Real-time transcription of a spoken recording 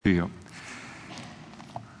to you.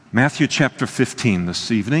 Matthew chapter 15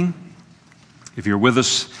 this evening. If you're with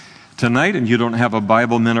us tonight and you don't have a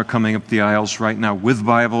Bible, men are coming up the aisles right now with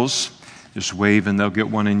Bibles. Just wave and they'll get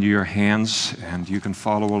one into your hands and you can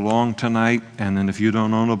follow along tonight. And then if you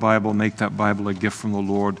don't own a Bible, make that Bible a gift from the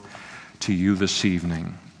Lord to you this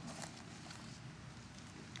evening.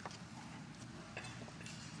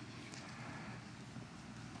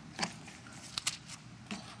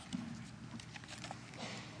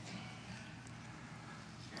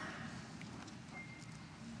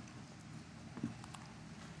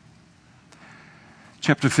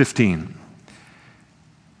 Chapter 15.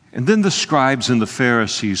 And then the scribes and the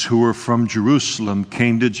Pharisees who were from Jerusalem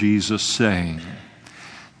came to Jesus saying,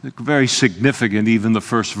 very significant, even the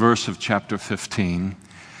first verse of chapter 15,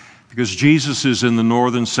 because Jesus is in the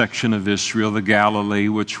northern section of Israel, the Galilee,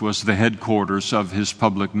 which was the headquarters of his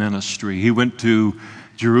public ministry. He went to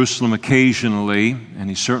Jerusalem occasionally, and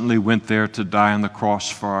he certainly went there to die on the cross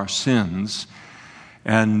for our sins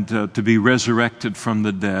and to be resurrected from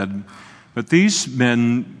the dead. But these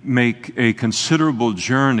men make a considerable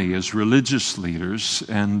journey as religious leaders,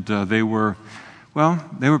 and they were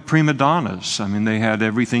prima donnas. I mean, they had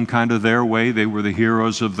everything kind of their way. They were the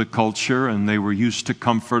heroes of the culture, and they were used to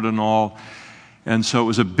comfort and all. And so it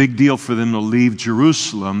was a big deal for them to leave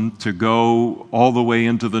Jerusalem to go all the way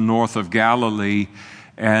into the north of Galilee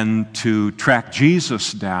and to track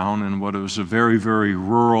Jesus down in what was a very, very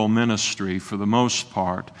rural ministry for the most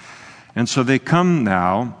part. And so they come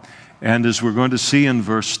now. And as we're going to see in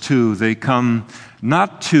verse 2, they come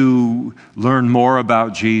not to learn more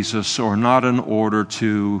about Jesus or not in order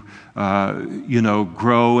to,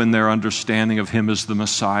 grow in their understanding of him as the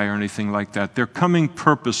Messiah or anything like that. They're coming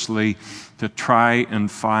purposely to try and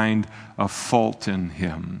find a fault in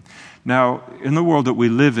him. Now, in the world that we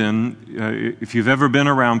live in, if you've ever been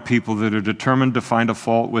around people that are determined to find a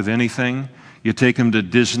fault with anything, you take them to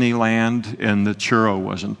Disneyland and the churro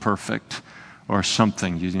wasn't perfect. Or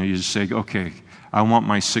something. You just say, okay, I want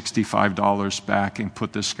my $65 back and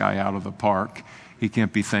put this guy out of the park. He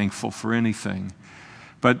can't be thankful for anything.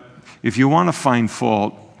 But if you want to find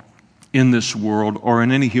fault in this world or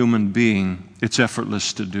in any human being, it's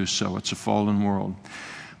effortless to do so. It's a fallen world.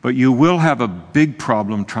 But you will have a big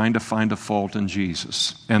problem trying to find a fault in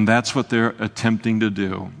Jesus. And that's what they're attempting to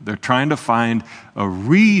do. They're trying to find a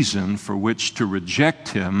reason for which to reject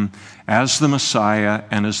him as the Messiah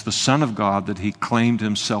and as the Son of God that he claimed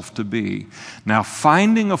himself to be. Now,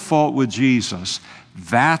 finding a fault with Jesus,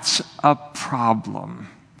 that's a problem.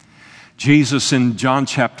 Jesus in John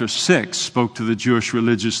chapter 6 spoke to the Jewish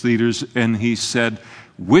religious leaders and he said,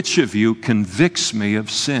 "Which of you convicts me of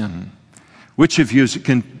sin? Which of you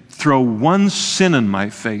can throw one sin in my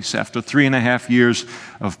face after 3.5 years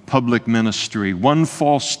of public ministry, one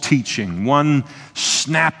false teaching, one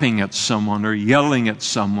snapping at someone or yelling at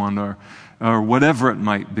someone or whatever it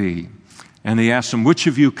might be?" And he asked them, "Which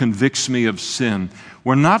of you convicts me of sin?"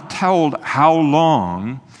 We're not told how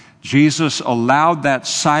long Jesus allowed that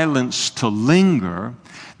silence to linger.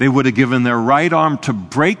 They would have given their right arm to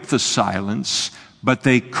break the silence, but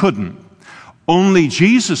they couldn't. Only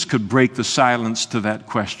Jesus could break the silence to that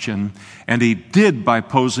question, and he did by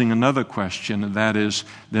posing another question, and that is,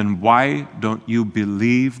 then why don't you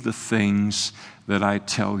believe the things that I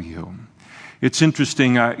tell you? It's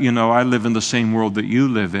interesting, I live in the same world that you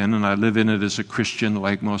live in, and I live in it as a Christian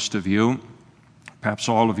like most of you, perhaps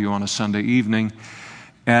all of you on a Sunday evening,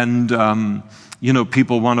 and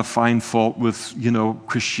people want to find fault with,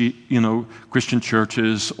 Christian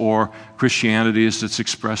churches or Christianity as it's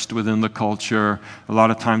expressed within the culture. A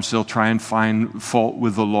lot of times they'll try and find fault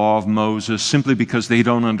with the law of Moses simply because they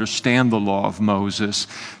don't understand the law of Moses.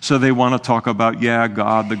 So they want to talk about,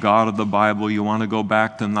 God, the God of the Bible. You want to go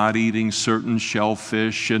back to not eating certain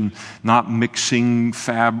shellfish and not mixing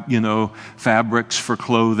fabrics for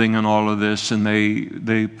clothing and all of this. And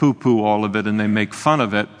they poo-poo all of it and they make fun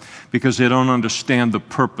of it, because they don't understand the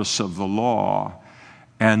purpose of the law.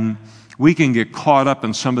 And we can get caught up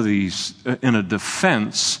in some of these, in a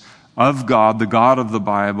defense of God, the God of the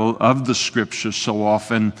Bible, of the Scriptures so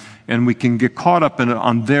often, and we can get caught up in it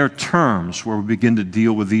on their terms where we begin to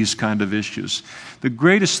deal with these kind of issues. The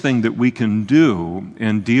greatest thing that we can do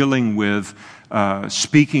in dealing with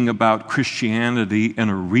speaking about Christianity and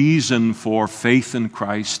a reason for faith in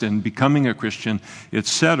Christ and becoming a Christian,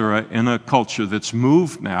 etc., in a culture that's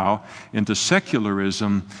moved now into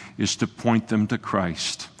secularism, is to point them to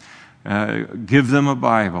Christ. Give them a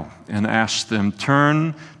Bible and ask them,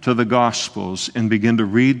 turn to the Gospels and begin to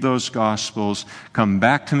read those Gospels. Come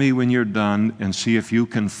back to me when you're done and see if you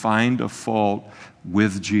can find a fault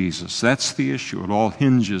with Jesus. That's the issue. It all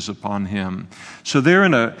hinges upon him. So they're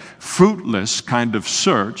in a fruitless kind of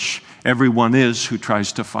search. Everyone is who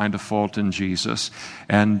tries to find a fault in Jesus.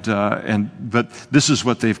 But this is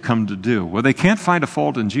what they've come to do. Well, they can't find a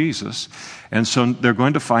fault in Jesus, and so they're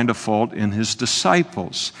going to find a fault in his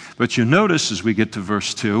disciples. But you notice as we get to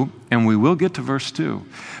verse 2, and we will get to verse 2,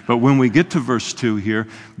 but when we get to verse 2 here,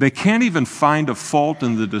 they can't even find a fault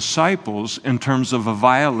in the disciples in terms of a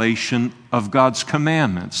violation of God's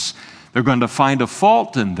commandments. They're going to find a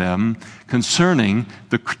fault in them concerning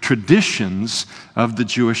the traditions of the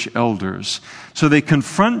Jewish elders. So they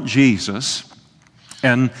confront Jesus,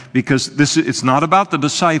 and because it's not about the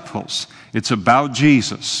disciples, it's about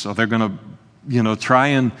Jesus. So they're going to, try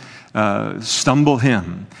and stumble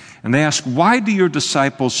him. And they ask, why do your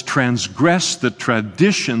disciples transgress the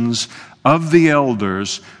traditions of the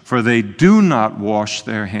elders, for they do not wash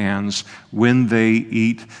their hands when they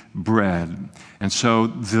eat bread? And so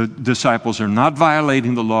the disciples are not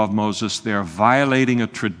violating the law of Moses. They are violating a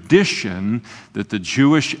tradition that the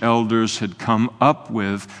Jewish elders had come up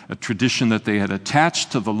with, a tradition that they had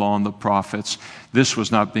attached to the law and the prophets. This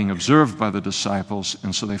was not being observed by the disciples,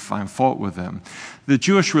 and so they find fault with them. The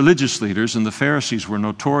Jewish religious leaders and the Pharisees were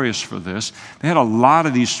notorious for this. They had a lot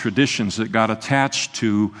of these traditions that got attached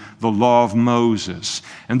to the law of Moses.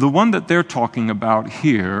 And the one that they're talking about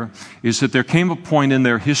here is that there came a point in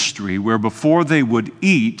their history where before they would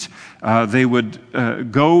eat, they would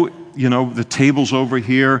go, the table's over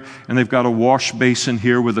here, and they've got a wash basin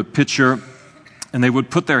here with a pitcher, and they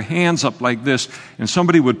would put their hands up like this, and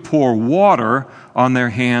somebody would pour water on their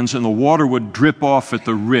hands, and the water would drip off at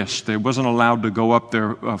the wrist. They wasn't allowed to go up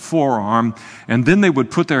their forearm. And then they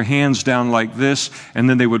would put their hands down like this, and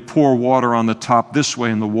then they would pour water on the top this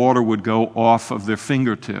way, and the water would go off of their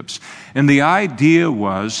fingertips. And the idea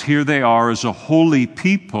was, here they are as a holy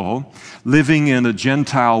people living in a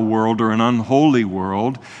Gentile world or an unholy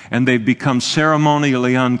world, and they've become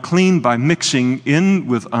ceremonially unclean by mixing in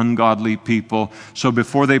with ungodly people. So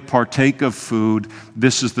before they partake of food,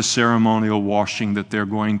 this is the ceremonial washing that they're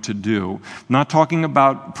going to do. Not talking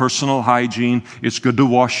about personal hygiene. It's good to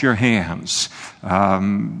wash your hands.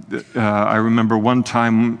 I remember one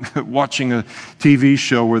time watching a TV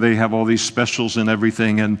show where they have all these specials and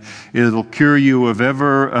everything, and it'll cure you of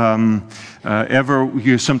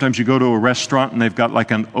sometimes you go to a restaurant and they've got like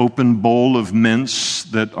an open bowl of mints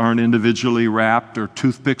that aren't individually wrapped, or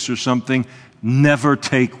toothpicks or something. Never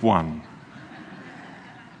take one.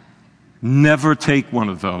 Never take one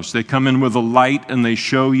of those. They come in with a light and they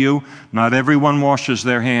show you. Not everyone washes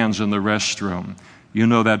their hands in the restroom. You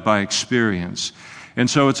know that by experience. And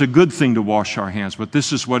so it's a good thing to wash our hands, but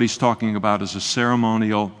this is what he's talking about as a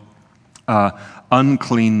ceremonial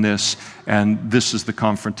uncleanness, and this is the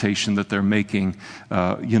confrontation that they're making,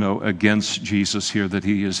 against Jesus here,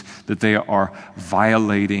 that they are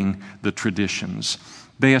violating the traditions.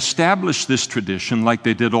 They established this tradition, like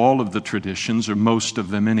they did all of the traditions, or most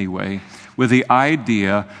of them anyway, with the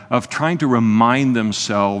idea of trying to remind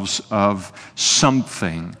themselves of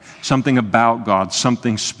something about God,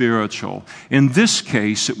 something spiritual. In this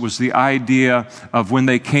case, it was the idea of when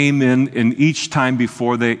they came in, and each time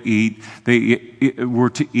before they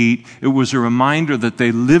were to eat, it was a reminder that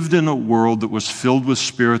they lived in a world that was filled with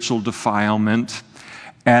spiritual defilement.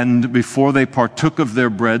 And before they partook of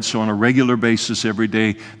their bread, so on a regular basis every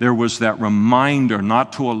day, there was that reminder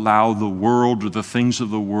not to allow the world or the things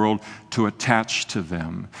of the world to attach to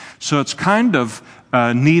them. So it's kind of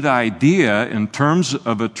a neat idea in terms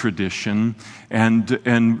of a tradition and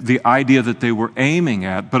the idea that they were aiming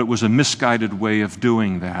at, but it was a misguided way of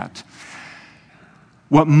doing that.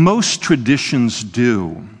 What most traditions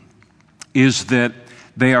do is that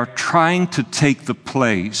they are trying to take the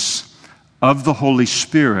place of the Holy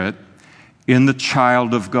Spirit in the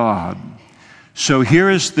child of God. So here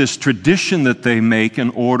is this tradition that they make in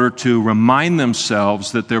order to remind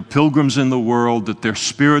themselves that they're pilgrims in the world, that they're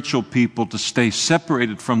spiritual people, to stay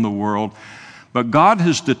separated from the world. But God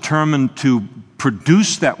has determined to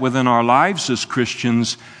produce that within our lives as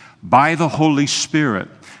Christians by the Holy Spirit.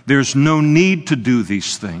 There's no need to do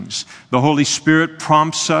these things. The Holy Spirit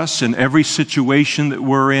prompts us in every situation that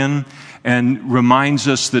we're in, and reminds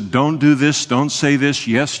us that don't do this, don't say this,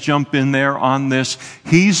 yes, jump in there on this.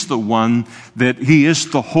 He's the one He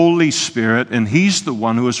is the Holy Spirit, and He's the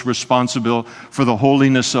one who is responsible for the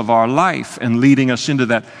holiness of our life and leading us into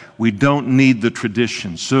that. We don't need the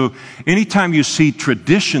traditions. So anytime you see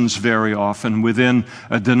traditions very often within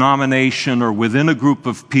a denomination or within a group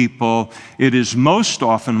of people, it is most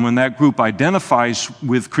often when that group identifies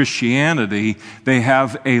with Christianity, they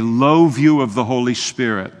have a low view of the Holy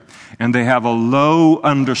Spirit. and they have a low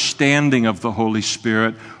understanding of the Holy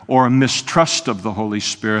Spirit or a mistrust of the Holy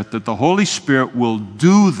Spirit, that the Holy Spirit will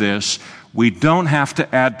do this. We don't have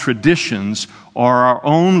to add traditions or our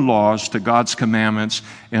own laws to God's commandments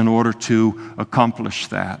in order to accomplish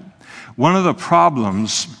that. One of the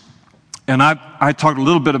problems, and I talked a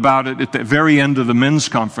little bit about it at the very end of the men's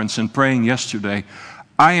conference in praying yesterday,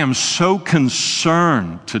 I am so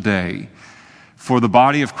concerned today for the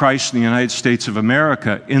body of Christ in the United States of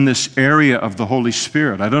America in this area of the Holy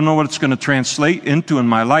Spirit. I don't know what it's going to translate into in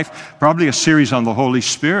my life, probably a series on the Holy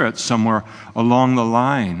Spirit somewhere along the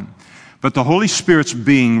line. But the Holy Spirit's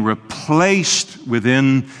being replaced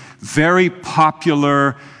within very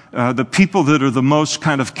popular, the people that are the most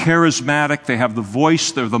kind of charismatic, they have the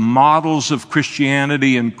voice, they're the models of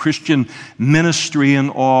Christianity and Christian ministry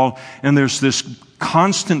and all, and there's this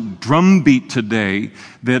constant drumbeat today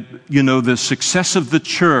that, the success of the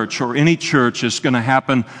church or any church is going to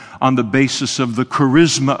happen on the basis of the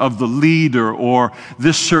charisma of the leader or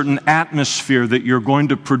this certain atmosphere that you're going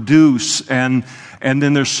to produce. And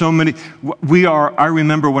then there's so many. I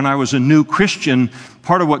remember when I was a new Christian,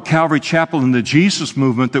 part of what Calvary Chapel and the Jesus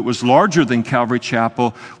movement that was larger than Calvary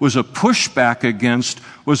Chapel was a pushback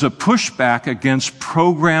against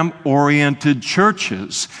program-oriented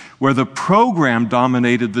churches, where the program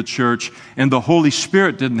dominated the church and the Holy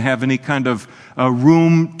Spirit didn't have any kind of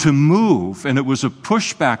room to move. And it was a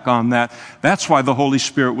pushback on that. That's why the Holy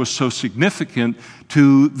Spirit was so significant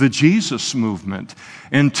to the Jesus movement.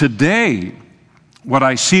 And today, what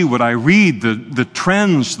I see, what I read, the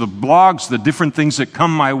trends, the blogs, the different things that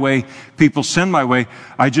come my way, people send my way,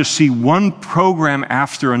 I just see one program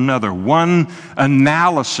after another, one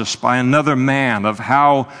analysis by another man of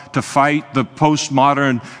how to fight the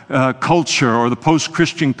postmodern culture or the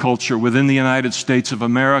post-Christian culture within the United States of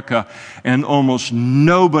America, and almost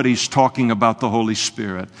nobody's talking about the Holy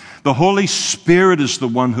Spirit. The Holy Spirit is the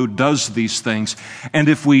one who does these things. And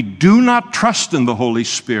if we do not trust in the Holy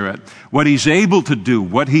Spirit, what He's able to do,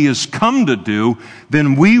 what He has come to do,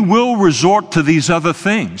 then we will resort to these other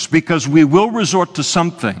things, because we will resort to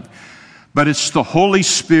something. But it's the Holy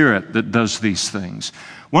Spirit that does these things.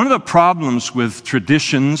 One of the problems with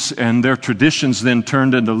traditions, and their traditions then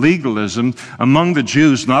turned into legalism among the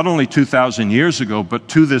Jews, not only 2,000 years ago, but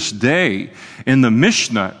to this day, in the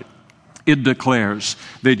Mishnah, it declares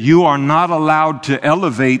that you are not allowed to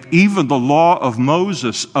elevate even the law of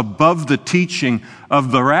Moses above the teaching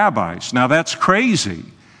of the rabbis. Now that's crazy.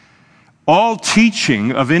 All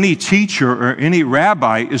teaching of any teacher or any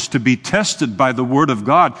rabbi is to be tested by the Word of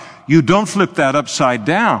God. You don't flip that upside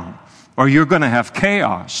down, or you're going to have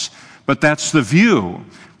chaos. But that's the view,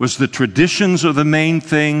 was the traditions are the main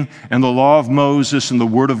thing, and the law of Moses and the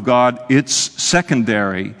Word of God, it's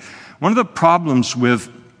secondary. One of the problems with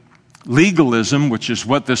legalism, which is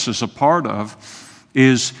what this is a part of,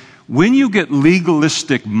 is when you get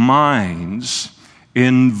legalistic minds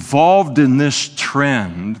involved in this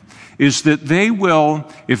trend, is that they will,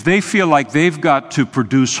 if they feel like they've got to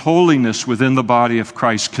produce holiness within the body of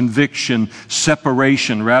Christ, conviction,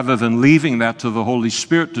 separation, rather than leaving that to the Holy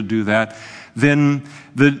Spirit to do that, then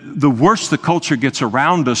the worse the culture gets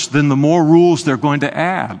around us, then the more rules they're going to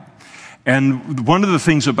add. And one of the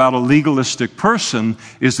things about a legalistic person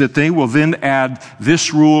is that they will then add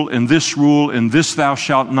this rule, and this thou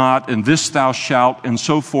shalt not, and this thou shalt, and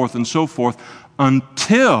so forth,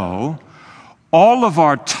 until all of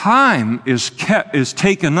our time is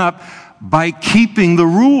taken up by keeping the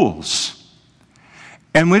rules.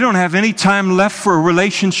 And we don't have any time left for a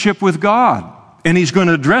relationship with God. And he's going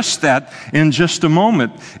to address that in just a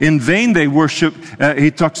moment. In vain they worship,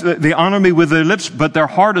 they honor me with their lips, but their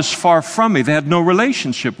heart is far from me. They had no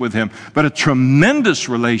relationship with him, but a tremendous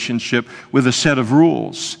relationship with a set of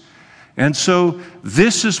rules. And so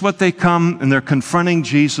this is what they come and they're confronting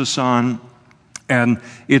Jesus on. And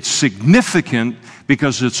it's significant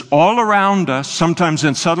because it's all around us, sometimes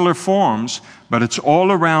in subtler forms, but it's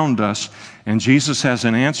all around us. And Jesus has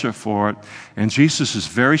an answer for it. And Jesus is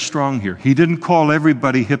very strong here. He didn't call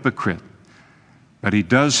everybody hypocrite, but he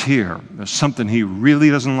does here. There's something he really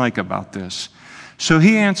doesn't like about this. So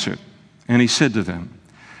he answered, and he said to them,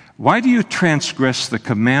 "Why do you transgress the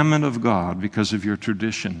commandment of God because of your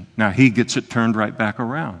tradition?" Now he gets it turned right back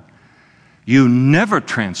around. You never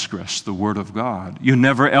transgress the Word of God. You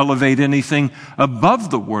never elevate anything above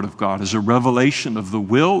the Word of God as a revelation of the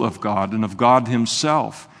will of God and of God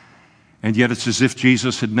Himself. And yet it's as if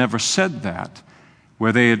Jesus had never said that,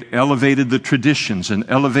 where they had elevated the traditions and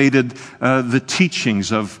elevated the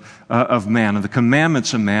teachings of of man and the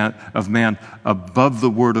commandments of man above the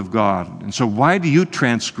Word of God. And so why do you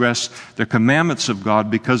transgress the commandments of God?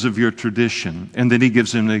 Because of your tradition. And then he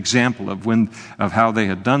gives him an example of how they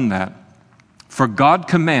had done that. For God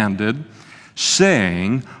commanded,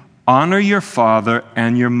 saying, honor your father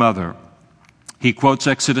and your mother. He quotes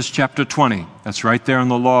Exodus chapter 20. That's right there in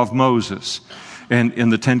the law of Moses and in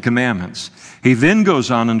the Ten Commandments. He then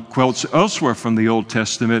goes on and quotes elsewhere from the Old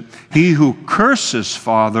Testament, he who curses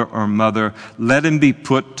father or mother, let him be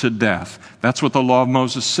put to death. That's what the law of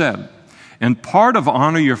Moses said. And part of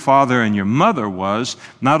honor your father and your mother was,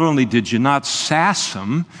 not only did you not sass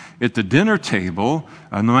them at the dinner table,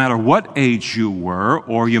 no matter what age you were,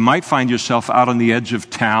 or you might find yourself out on the edge of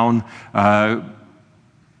town.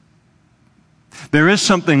 There is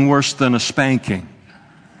something worse than a spanking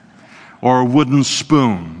or a wooden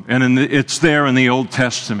spoon, and it's there in the Old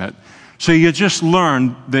Testament. So you just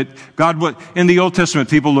learn that God would, in the Old Testament,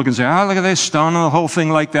 people look and say, look at this stone and the whole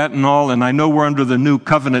thing like that and all, and I know we're under the new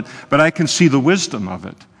covenant, but I can see the wisdom of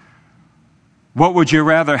it. What would you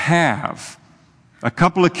rather have? A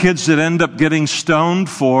couple of kids that end up getting stoned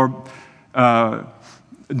for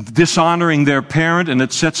dishonoring their parent, and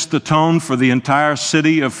it sets the tone for the entire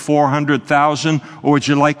city of 400,000? Or would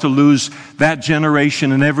you like to lose that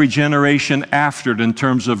generation and every generation after it in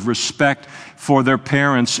terms of respect for their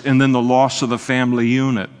parents and then the loss of the family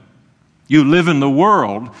unit? You live in the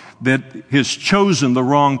world that has chosen the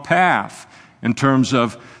wrong path in terms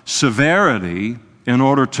of severity in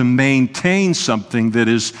order to maintain something that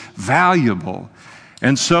is valuable.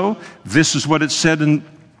 And so this is what it said in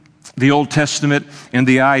the Old Testament, and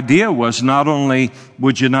the idea was not only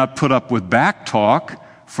would you not put up with back talk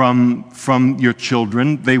from your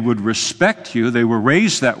children, they would respect you, they were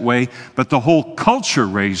raised that way, but the whole culture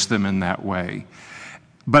raised them in that way.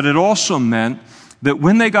 But it also meant that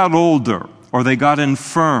when they got older or they got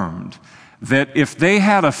infirmed, that if they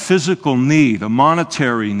had a physical need, a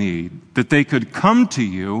monetary need, that they could come to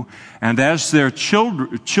you, and as their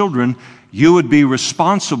children, you would be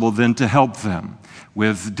responsible then to help them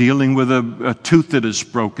with dealing with a tooth that is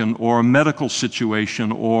broken or a medical situation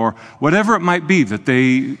or whatever it might be, that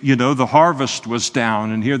the harvest was down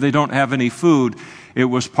and here they don't have any food. It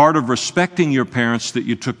was part of respecting your parents that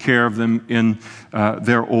you took care of them in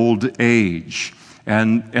their old age.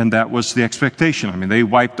 And that was the expectation. I mean, they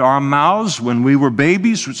wiped our mouths when we were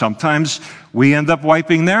babies. Sometimes we end up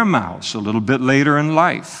wiping their mouths a little bit later in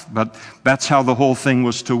life. But that's how the whole thing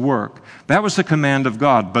was to work. That was the command of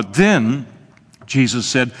God. But then Jesus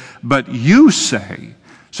said, but you say.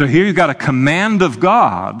 So here you've got a command of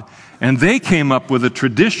God, and they came up with a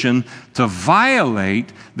tradition to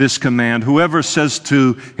violate this command. Whoever says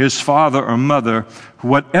to his father or mother,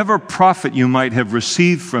 whatever profit you might have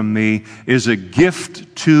received from me is a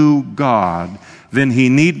gift to God, then he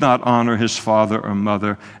need not honor his father or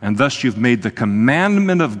mother, and thus you've made the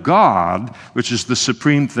commandment of God, which is the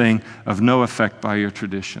supreme thing, of no effect by your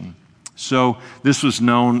tradition. So this was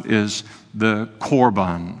known as the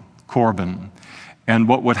Korban. And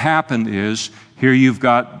what would happen is, here you've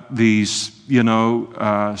got these,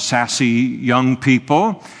 sassy young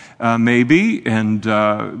people, maybe, and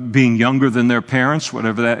being younger than their parents,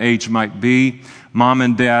 whatever that age might be. Mom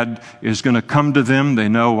and dad is going to come to them. They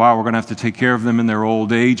know, wow, we're going to have to take care of them in their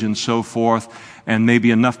old age and so forth. And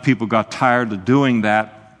maybe enough people got tired of doing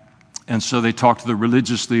that. And so they talked to the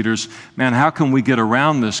religious leaders, man, how can we get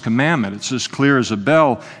around this commandment? It's as clear as a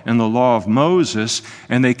bell in the law of Moses.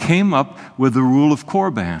 And they came up with the rule of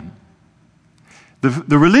Korban.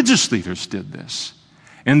 The religious leaders did this.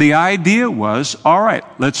 And the idea was, all right,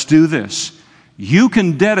 let's do this. You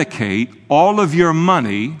can dedicate all of your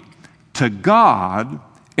money to God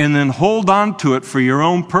and then hold on to it for your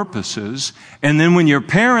own purposes. And then when your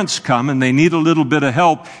parents come and they need a little bit of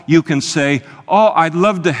help, you can say, oh, I'd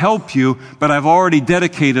love to help you, but I've already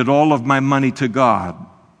dedicated all of my money to God.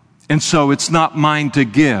 And so it's not mine to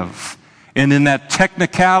give. And in that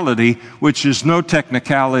technicality, which is no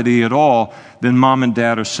technicality at all, then mom and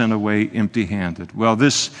dad are sent away empty-handed. Well,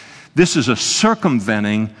 this is a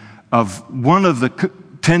circumventing of one of the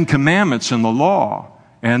 10 commandments in the law.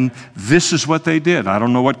 And this is what they did. I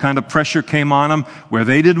don't know what kind of pressure came on them, where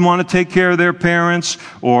they didn't want to take care of their parents,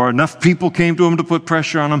 or enough people came to them to put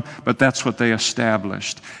pressure on them, but that's what they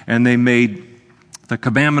established. And they made the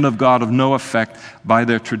commandment of God of no effect by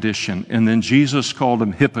their tradition. And then Jesus called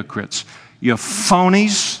them hypocrites. You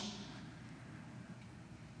phonies.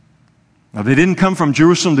 Now, they didn't come from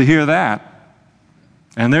Jerusalem to hear that.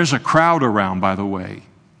 And there's a crowd around, by the way,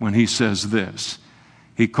 when he says this.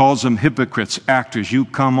 He calls them hypocrites, actors. You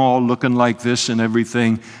come all looking like this and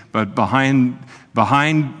everything, but behind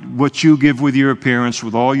what you give with your appearance,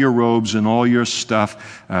 with all your robes and all your stuff,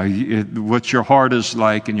 what your heart is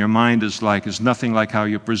like and your mind is like is nothing like how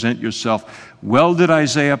you present yourself. Well did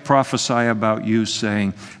Isaiah prophesy about you,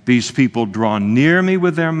 saying, these people draw near me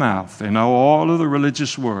with their mouth. They know all of the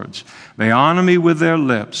religious words. They honor me with their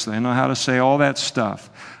lips. They know how to say all that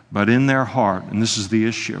stuff. But in their heart, and this is the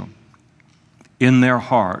issue, in their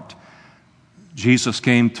heart, Jesus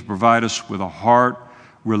came to provide us with a heart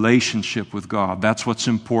relationship with God. That's what's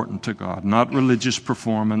important to God. Not religious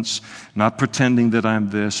performance, not pretending that I'm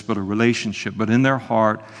this, but a relationship. But in their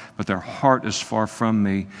heart, but their heart is far from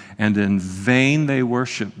me, and in vain they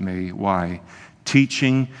worship me. Why?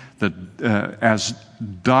 Teaching as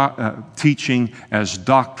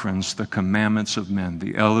doctrines the commandments of men,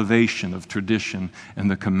 the elevation of tradition and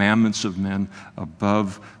the commandments of men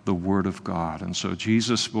above the Word of God. And so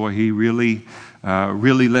Jesus, boy, he really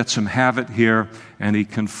lets them have it here, and he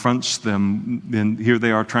confronts them. And here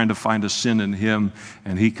they are trying to find a sin in him,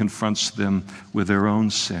 and he confronts them with their own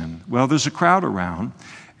sin. Well, there's a crowd around.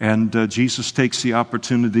 And Jesus takes the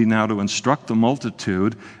opportunity now to instruct the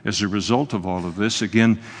multitude as a result of all of this.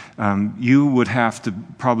 Again, you would have to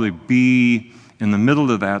probably be in the middle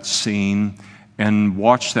of that scene and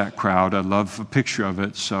watch that crowd. I love a picture of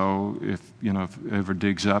it. So if it ever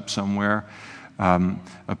digs up somewhere,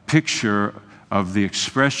 a picture of the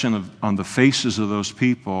expression on the faces of those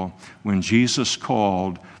people when Jesus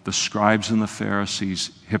called the scribes and the Pharisees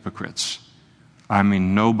hypocrites. I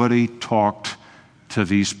mean, nobody talked to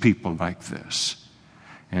these people like this.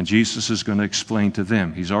 And Jesus is going to explain to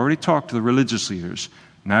them. He's already talked to the religious leaders.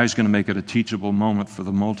 Now he's going to make it a teachable moment for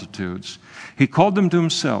the multitudes. He called them to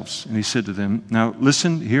himself, and he said to them, now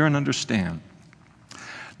listen, hear and understand.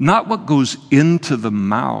 Not what goes into the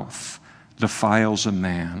mouth defiles a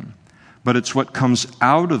man, but it's what comes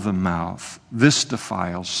out of the mouth. This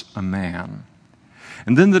defiles a man.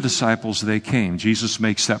 And then the disciples, they came. Jesus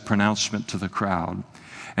makes that pronouncement to the crowd.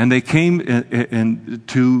 And they came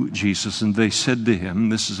to Jesus, and they said to him,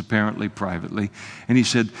 this is apparently privately, and he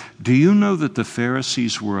said, do you know that the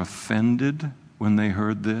Pharisees were offended when they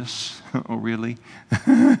heard this? Oh, really?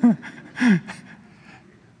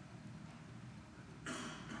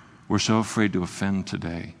 We're so afraid to offend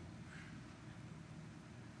today.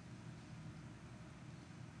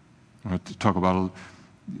 I'll have to talk about a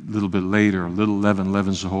little bit later. A little leaven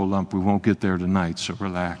leavens the whole lump. We won't get there tonight, so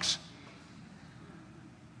relax.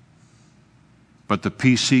 But the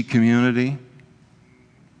PC community,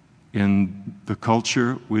 in the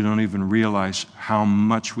culture, we don't even realize how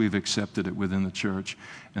much we've accepted it within the church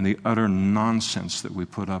and the utter nonsense that we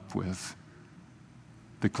put up with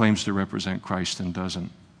that claims to represent Christ and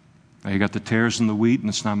doesn't. Now, you got the tares and the wheat, and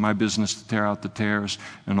it's not my business to tear out the tares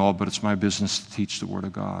and all, but it's my business to teach the Word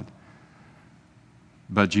of God.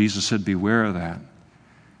 But Jesus said, beware of that.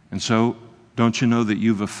 And so, don't you know that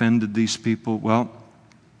you've offended these people? Well,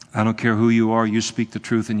 I don't care who you are, you speak the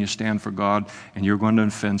truth and you stand for God, and you're going to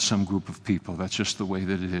offend some group of people. That's just the way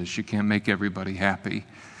that it is. You can't make everybody happy.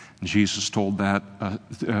 And Jesus told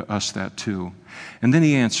us that too. And then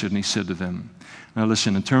he answered and he said to them, now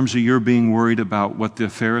listen, in terms of your being worried about what the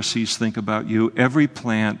Pharisees think about you, every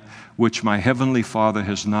plant which my heavenly Father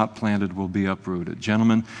has not planted will be uprooted.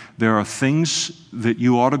 Gentlemen, there are things that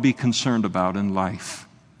you ought to be concerned about in life.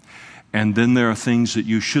 And then there are things that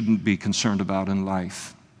you shouldn't be concerned about in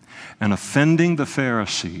life. And offending the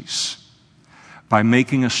Pharisees by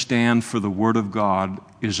making a stand for the Word of God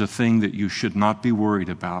is a thing that you should not be worried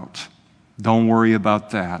about. Don't worry about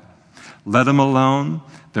that. Let them alone.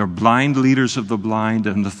 They're blind leaders of the blind,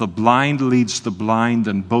 and if the blind leads the blind,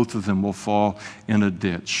 then both of them will fall in a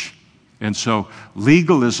ditch. And so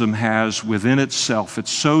legalism has within itself, it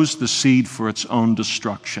sows the seed for its own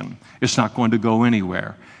destruction. It's not going to go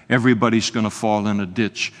anywhere. Everybody's going to fall in a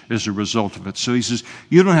ditch as a result of it. So he says,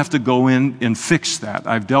 you don't have to go in and fix that.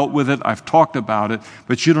 I've dealt with it. I've talked about it.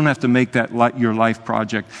 But you don't have to make that your life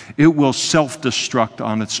project. It will self-destruct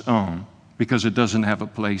on its own because it doesn't have a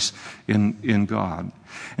place in God.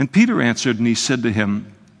 And Peter answered and he said to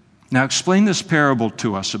him, now explain this parable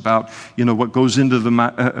to us about, what goes into the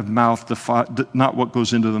mouth, not what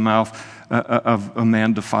goes into the mouth of a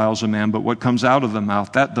man defiles a man, but what comes out of the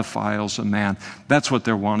mouth, that defiles a man. That's what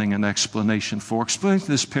they're wanting an explanation for. Explain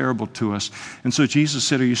this parable to us. And so Jesus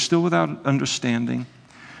said, are you still without understanding?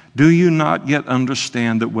 Do you not yet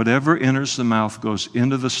understand that whatever enters the mouth goes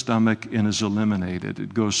into the stomach and is eliminated?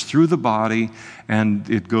 It goes through the body and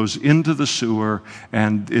it goes into the sewer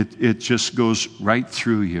and it just goes right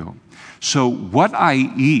through you. So what I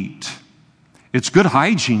eat It's good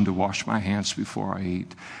hygiene to wash my hands before I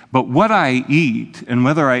eat. But what I eat, and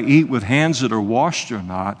whether I eat with hands that are washed or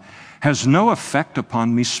not, has no effect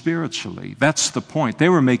upon me spiritually. That's the point. They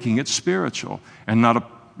were making it spiritual and not an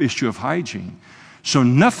issue of hygiene. So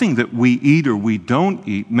nothing that we eat or we don't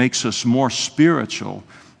eat makes us more spiritual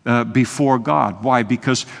before God. Why?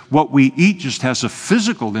 Because what we eat just has a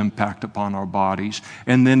physical impact upon our bodies,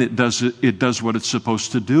 and then it does what it's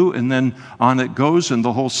supposed to do, and then on it goes, and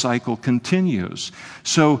the whole cycle continues.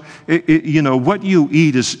 So, what you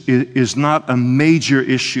eat is not a major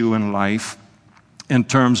issue in life in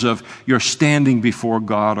terms of your standing before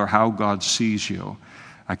God or how God sees you.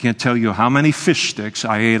 I can't tell you how many fish sticks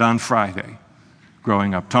I ate on Friday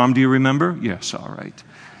growing up. Tom, do you remember? Yes, all right.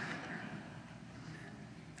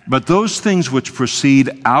 But those things which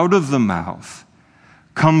proceed out of the mouth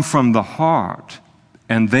come from the heart,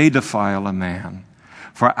 and they defile a man.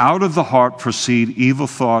 For out of the heart proceed evil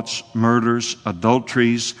thoughts, murders,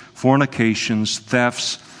 adulteries, fornications,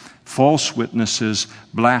 thefts, false witnesses,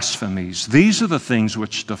 blasphemies. These are the things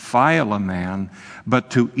which defile a man,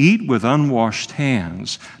 but to eat with unwashed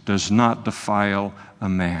hands does not defile a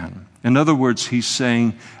man. In other words, he's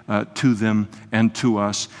saying to them and to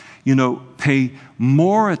us, pay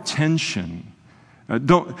more attention.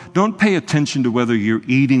 Don't pay attention to whether you're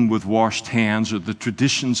eating with washed hands or the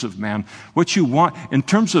traditions of man. What you want, in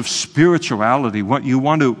terms of spirituality, what you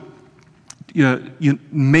want to you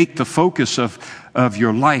make the focus of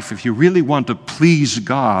your life. If you really want to please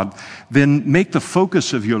God, then make the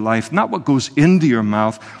focus of your life not what goes into your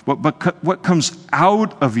mouth, but what comes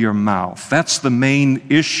out of your mouth. That's the main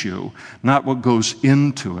issue, not what goes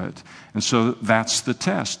into it. And so that's the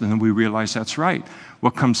test. And then we realize that's right.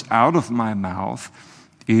 What comes out of my mouth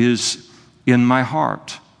is in my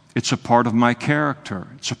heart. It's a part of my character.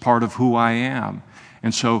 It's a part of who I am.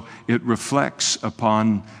 And so it reflects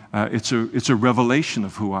upon, it's a revelation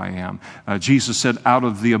of who I am. Jesus said, out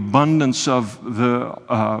of the abundance of the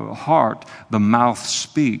heart, the mouth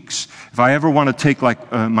speaks. If I ever want to take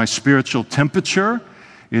my spiritual temperature,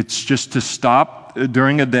 it's just to stop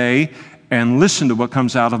during a day and listen to what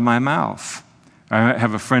comes out of my mouth. I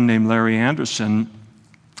have a friend named Larry Anderson,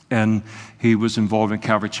 and he was involved in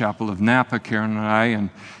Calvary Chapel of Napa, Karen and I, and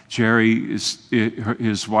Jerry,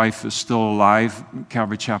 his wife, is still alive,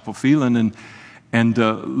 Calvary Chapel Phelan, and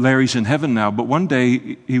Larry's in heaven now. But one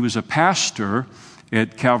day, he was a pastor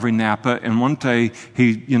at Calvary Napa, and one day,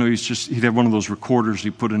 he'd have one of those recorders he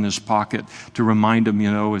put in his pocket to remind him,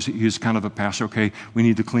 as he's kind of a pastor, okay, we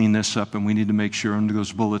need to clean this up, and we need to make sure, and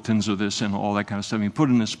those bulletins of this, and all that kind of stuff. He put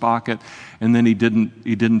it in his pocket, and then he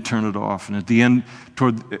didn't turn it off. And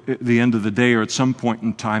toward the end of the day, or at some point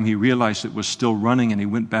in time, he realized it was still running, and he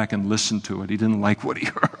went back and listened to it. He didn't like what he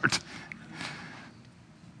heard.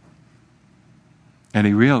 And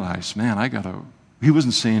he realized, man, he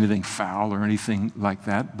wasn't saying anything foul or anything like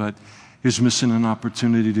that, but he was missing an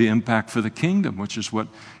opportunity to impact for the kingdom, which is what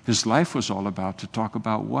his life was all about, to talk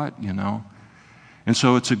about what. And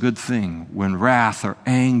so it's a good thing when wrath or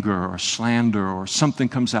anger or slander or something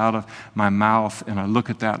comes out of my mouth, and I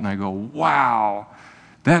look at that and I go, wow,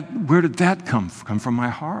 where did that come from my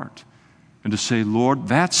heart? And to say, Lord,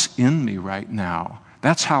 that's in me right now.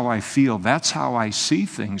 That's how I feel. That's how I see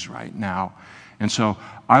things right now. And so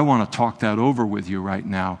I want to talk that over with you right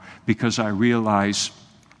now, because I realize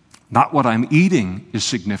not what I'm eating is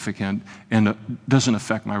significant and it doesn't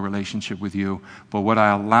affect my relationship with you, but what I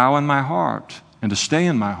allow in my heart and to stay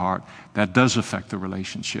in my heart, that does affect the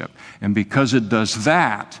relationship. And because it does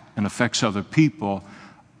that and affects other people,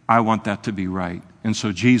 I want that to be right. And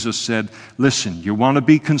so Jesus said, listen, you want to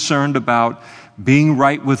be concerned about being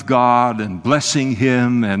right with God and blessing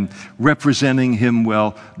Him and representing Him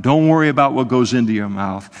well. Don't worry about what goes into your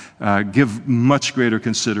mouth. Give much greater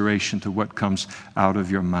consideration to what comes out of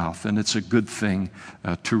your mouth. And it's a good thing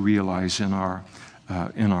to realize in our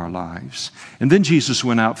lives. And then Jesus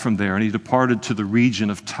went out from there, and He departed to the region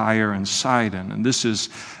of Tyre and Sidon. And this is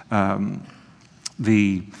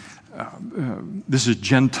this is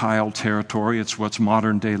Gentile territory. It's what's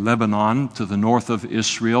modern-day Lebanon, to the north of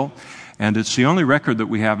Israel. And it's the only record that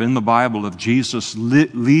we have in the Bible of Jesus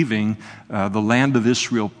leaving the land of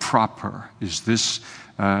Israel proper, is this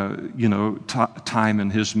time in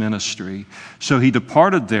His ministry. So He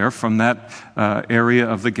departed there from that area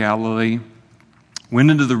of the Galilee,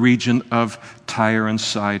 went into the region of Tyre and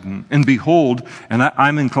Sidon. And behold, and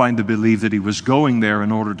I'm inclined to believe that He was going there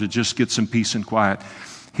in order to just get some peace and quiet.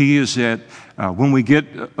 He is at, when we get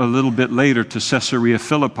a little bit later to Caesarea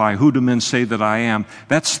Philippi, who do men say that I am?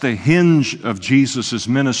 That's the hinge of Jesus'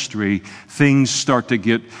 ministry. Things start to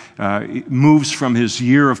get, moves from his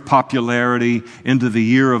year of popularity into the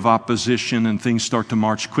year of opposition, and things start to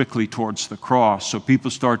march quickly towards the cross. So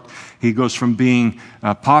he goes from being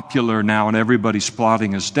popular now, and everybody's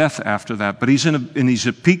plotting his death after that. But he's he's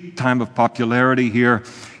a peak time of popularity here.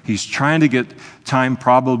 He's trying to get time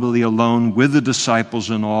probably alone with the disciples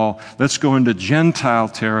and all. Let's go into Gentile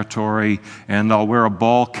territory, and I'll wear a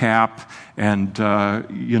ball cap and,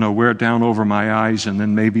 wear it down over my eyes, and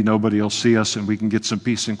then maybe nobody will see us and we can get some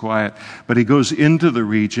peace and quiet. But he goes into the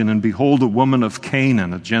region, and behold, a woman of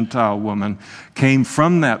Canaan, a Gentile woman, came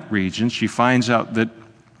from that region. She finds out that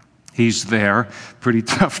he's there. Pretty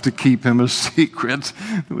tough to keep him a secret,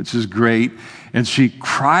 which is great. And she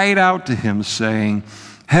cried out to him, saying,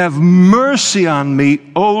 "Have mercy on me,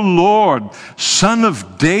 O Lord, Son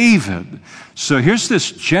of David." So here's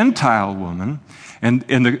this Gentile woman, and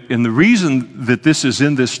the reason that this is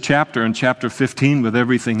in this chapter, in chapter 15 with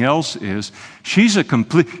everything else, is she's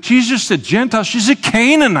just a Gentile, she's a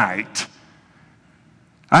Canaanite.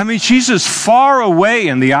 I mean, she's as far away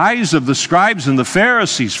in the eyes of the scribes and the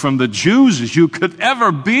Pharisees from the Jews as you could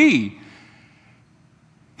ever be.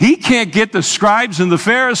 He can't get the scribes and the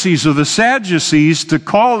Pharisees or the Sadducees to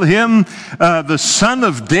call him the son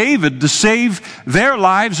of David to save their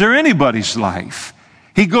lives or anybody's life.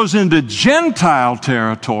 He goes into Gentile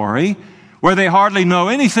territory where they hardly know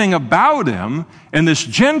anything about him, and this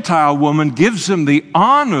Gentile woman gives him the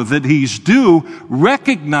honor that he's due,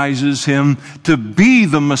 recognizes him to be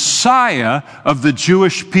the Messiah of the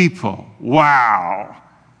Jewish people. Wow!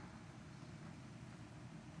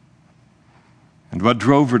 And what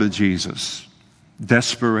drove her to Jesus?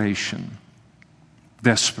 Desperation.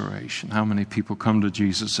 Desperation. How many people come to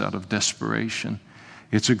Jesus out of desperation?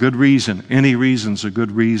 It's a good reason. Any reason's a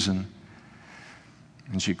good reason.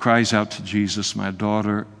 And she cries out to Jesus, "My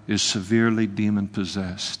daughter is severely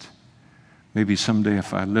demon-possessed." Maybe someday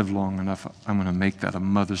if I live long enough, I'm going to make that a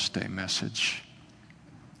Mother's Day message.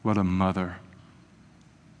 What a mother.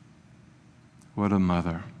 What a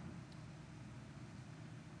mother.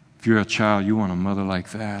 If you're a child, you want a mother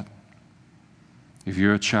like that. If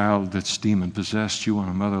you're a child that's demon-possessed, you want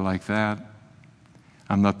a mother like that.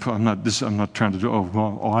 I'm not trying to do,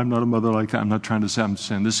 I'm not a mother like that. I'm not trying to say, I'm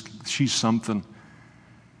saying this, she's something.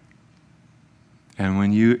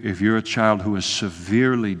 And if you're a child who is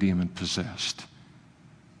severely demon-possessed,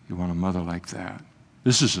 you want a mother like that.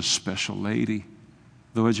 This is a special lady,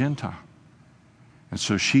 though a Gentile. And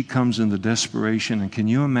so she comes in the desperation, and can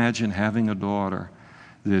you imagine having a daughter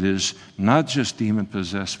that is not just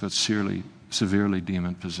demon-possessed, but severely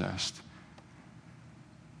demon-possessed?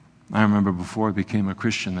 I remember before I became a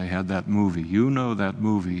Christian, they had that movie. You know that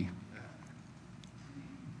movie.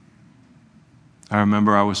 I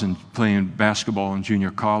remember I was playing basketball in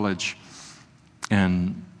junior college,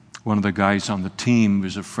 and one of the guys on the team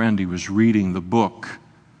was a friend. He was reading the book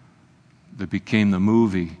that became the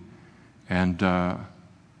movie, and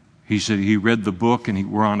he said he read the book,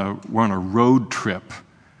 and we're on a road trip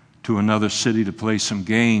to another city to play some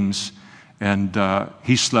games, and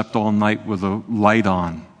he slept all night with a light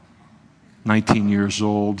on. 19 years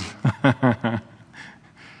old.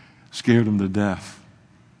 Scared him to death.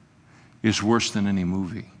 It's worse than any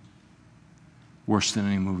movie. Worse than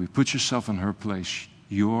any movie. Put yourself in her place.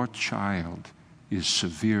 Your child is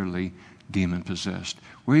severely demon-possessed.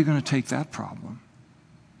 Where are you going to take that problem?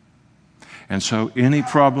 And so any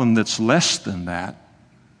problem that's less than that,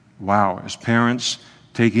 wow, as parents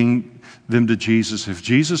taking them to Jesus, if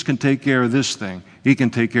Jesus can take care of this thing, he can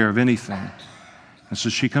take care of anything. And so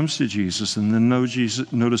she comes to Jesus, and then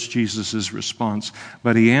notice Jesus' response.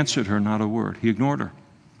 But he answered her not a word. He ignored her.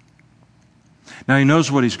 Now he knows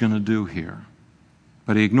what he's going to do here,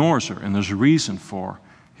 but he ignores her, and there's a reason for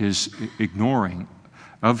his ignoring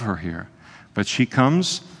of her here. But she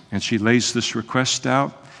comes, and she lays this request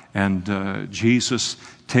out, and Jesus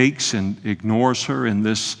takes and ignores her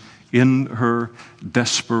in her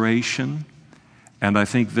desperation. And I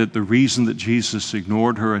think that the reason that Jesus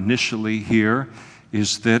ignored her initially here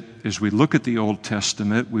is that as we look at the Old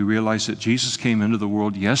Testament, we realize that Jesus came into the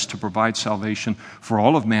world, yes, to provide salvation for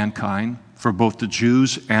all of mankind, for both the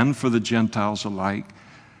Jews and for the Gentiles alike.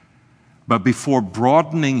 But before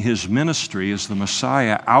broadening his ministry as the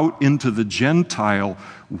Messiah out into the Gentile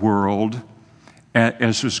world,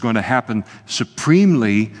 as was going to happen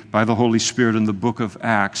supremely by the Holy Spirit in the book of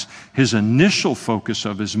Acts, his initial focus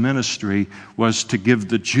of his ministry was to give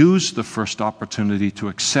the Jews the first opportunity to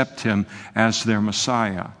accept him as their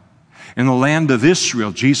Messiah. In the land of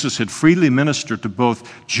Israel, Jesus had freely ministered to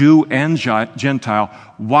both Jew and Gentile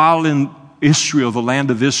while in Israel, the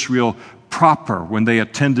land of Israel proper, when they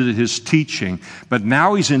attended his teaching. But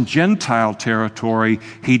now he's in Gentile territory.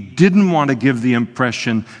 He didn't want to give the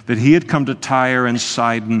impression that he had come to Tyre and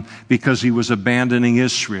Sidon because he was abandoning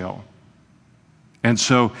Israel. And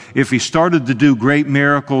so if he started to do great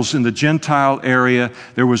miracles in the Gentile area,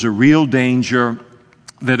 there was a real danger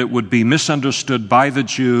that it would be misunderstood by the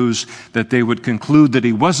Jews, that they would conclude that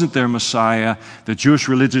he wasn't their Messiah. The Jewish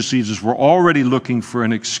religious leaders were already looking for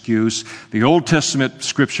an excuse. The Old Testament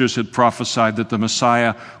scriptures had prophesied that the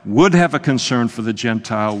Messiah would have a concern for the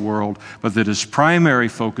Gentile world, but that his primary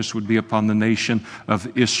focus would be upon the nation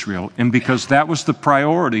of Israel. And because that was the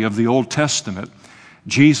priority of the Old Testament,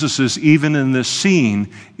 Jesus is, even in this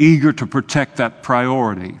scene, eager to protect that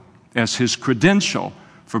priority as his credential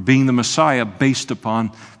for being the Messiah based upon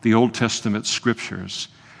the Old Testament scriptures.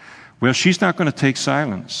 Well, she's not going to take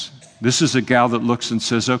silence. This is a gal that looks and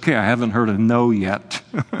says, okay, I haven't heard a no yet.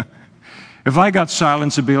 If I got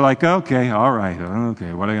silence, it'd be like, okay, all right,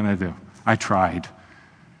 okay, what am I going to do? I tried.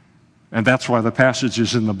 And that's why the passage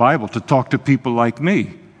is in the Bible, to talk to people like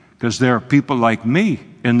me, because there are people like me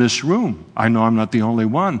in this room. I know I'm not the only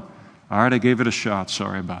one. All right, I gave it a shot.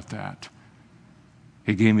 Sorry about that.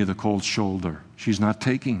 He gave me the cold shoulder. She's not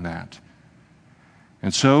taking that.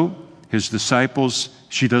 And so his disciples,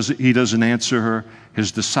 he doesn't answer her.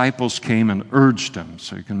 His disciples came and urged him.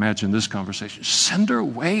 So you can imagine this conversation. Send her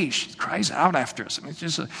away. She cries out after us. I mean, it's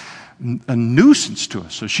just a nuisance to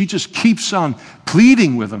us. So she just keeps on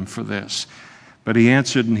pleading with him for this. But he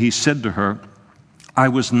answered and he said to her, I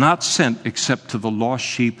was not sent except to the lost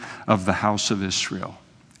sheep of the house of Israel.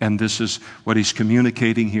 And this is what he's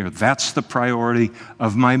communicating here. That's the priority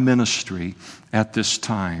of my ministry at this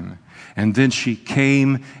time. And then she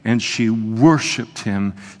came and she worshiped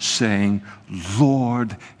him, saying,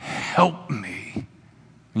 Lord, help me.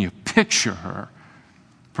 And you picture her,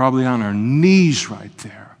 probably on her knees right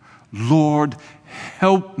there. Lord,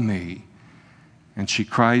 help me. And she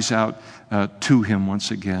cries out to him once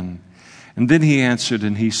again. And then he answered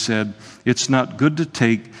and he said, it's not good to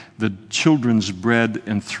take the children's bread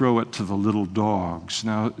and throw it to the little dogs.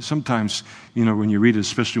 Now, sometimes, when you read it,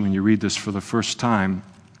 especially when you read this for the first time,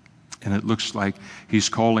 and it looks like he's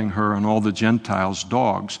calling her and all the Gentiles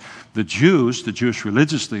dogs. The Jews, the Jewish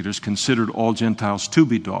religious leaders, considered all Gentiles to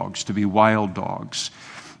be dogs, to be wild dogs.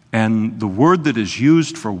 And the word that is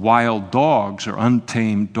used for wild dogs or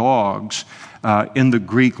untamed dogs in the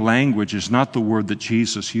Greek language is not the word that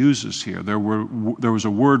Jesus uses here. There was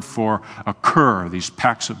a word for a cur, these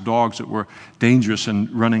packs of dogs that were dangerous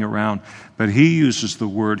and running around. But he uses the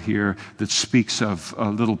word here that speaks of a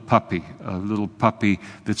little puppy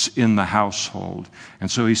that's in the household.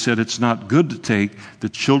 And so he said it's not good to take the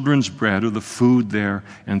children's bread or the food there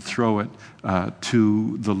and throw it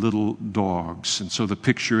to the little dogs. And so the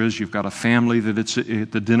picture is you've got a family that it's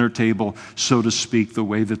at the dinner table, so to speak, the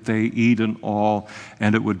way that they eat and all,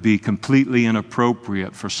 and it would be completely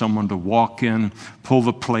inappropriate for someone to walk in, pull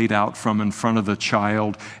the plate out from in front of the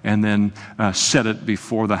child, and then set it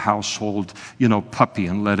before the household, puppy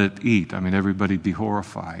and let it eat. I mean, everybody'd be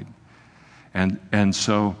horrified. And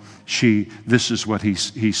so this is what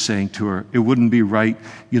he's saying to her. It wouldn't be right,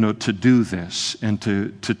 to do this and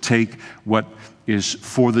to take what is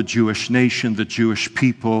for the Jewish nation, the Jewish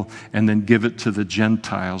people, and then give it to the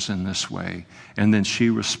Gentiles in this way. And then she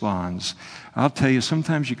responds, I'll tell you,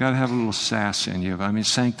 sometimes you got to have a little sass in you. I mean,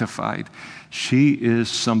 sanctified. She is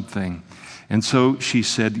something. And so she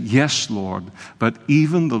said, yes, Lord, but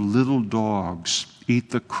even the little dogs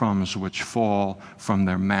eat the crumbs which fall from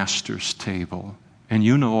their master's table. And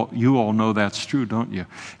you all know that's true, don't you?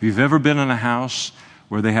 If you've ever been in a house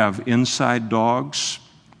where they have inside dogs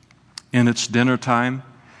and it's dinner time,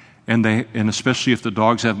 and especially if the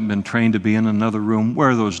dogs haven't been trained to be in another room, where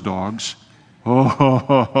are those dogs?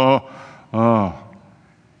 Oh.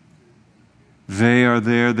 They are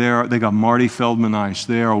there. They got Marty Feldman eyes.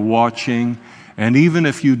 They are watching. And even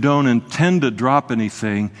if you don't intend to drop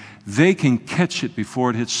anything, they can catch it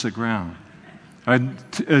before it hits the ground.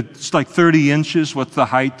 It's like 30 inches. What's the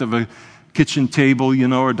height of a kitchen table,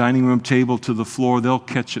 or dining room table to the floor? They'll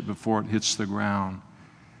catch it before it hits the ground.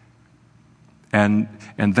 And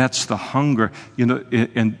that's the hunger,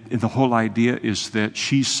 and the whole idea is that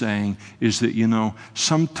she's saying is that,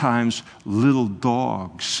 sometimes little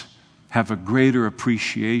dogs have a greater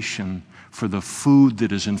appreciation for the food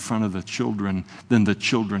that is in front of the children than the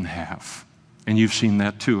children have. And you've seen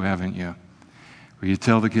that too, haven't you? Or you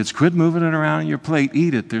tell the kids, quit moving it around on your plate,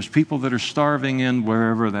 eat it. There's people that are starving in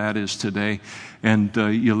wherever that is today. And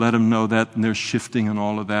you let them know that, and they're shifting and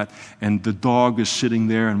all of that. And the dog is sitting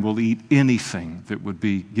there and will eat anything that would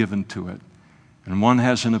be given to it. And one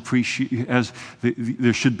has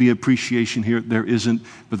there should be appreciation here. There isn't,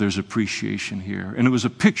 but there's appreciation here. And it was a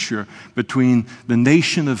picture between the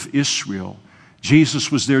nation of Israel.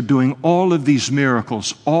 Jesus was there doing all of these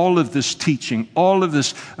miracles, all of this teaching, all of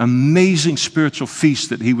this amazing spiritual feast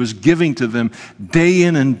that he was giving to them day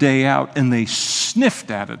in and day out, and they sniffed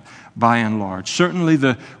at it by and large. Certainly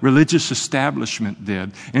the religious establishment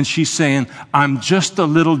did. And she's saying, I'm just a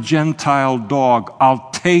little Gentile dog. I'll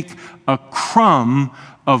take a crumb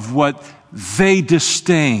of what they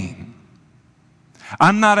disdain.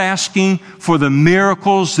 I'm not asking for the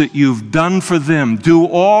miracles that you've done for them. Do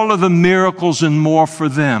all of the miracles and more for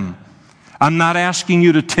them. I'm not asking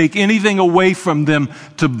you to take anything away from them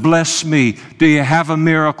to bless me. Do you have a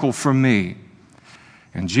miracle for me?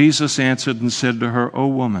 And Jesus answered and said to her, O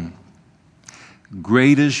woman,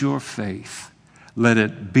 great is your faith. Let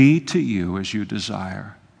it be to you as you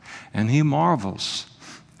desire. And he marvels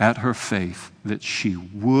at her faith, that she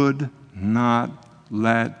would not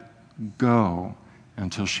let go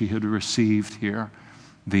until she had received here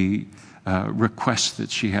the request that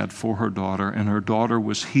she had for her daughter, and her daughter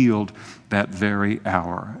was healed that very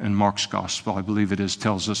hour. And Mark's gospel, I believe it is,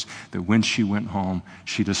 tells us that when she went home,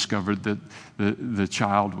 she discovered that the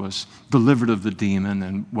child was delivered of the demon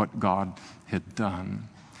and what God had done.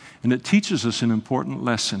 And it teaches us an important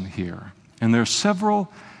lesson here. And there are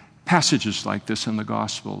several passages like this in the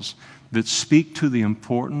Gospels that speak to the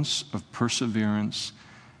importance of perseverance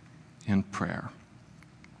in prayer.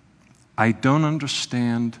 I don't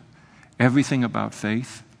understand everything about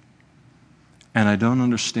faith, and I don't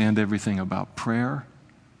understand everything about prayer,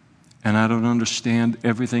 and I don't understand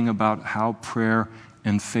everything about how prayer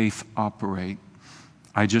and faith operate.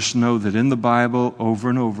 I just know that in the Bible, over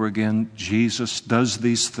and over again, Jesus does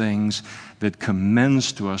these things that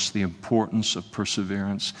commends to us the importance of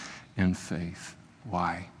perseverance in faith.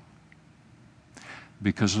 Why?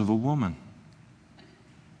 Because of a woman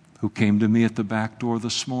who came to me at the back door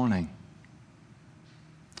this morning,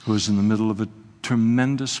 who was in the middle of a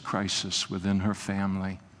tremendous crisis within her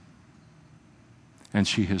family. And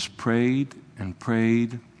she has prayed and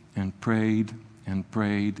prayed and prayed and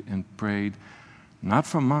prayed and prayed, not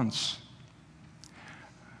for months,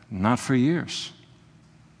 not for years,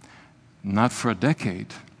 not for a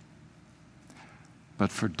decade,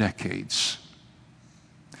 but for decades.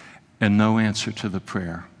 And no answer to the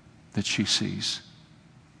prayer that she sees.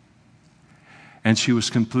 And she was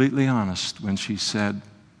completely honest when she said,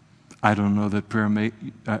 I don't know that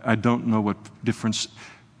I don't know what difference,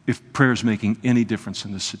 if prayer is making any difference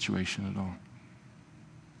in this situation at all.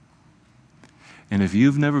 And if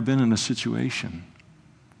you've never been in a situation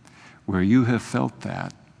where you have felt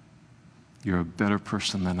that, you're a better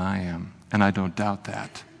person than I am. And I don't doubt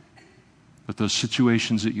that. But those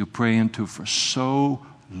situations that you pray into for so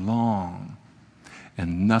long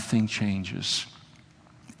and nothing changes,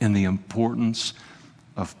 in the importance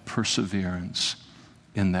of perseverance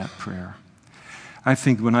in that prayer. I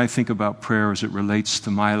think when I think about prayer as it relates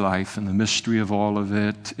to my life and the mystery of all of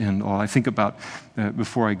it and all, I think about,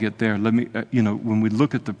 before I get there, when we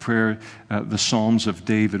look at the prayer, the Psalms of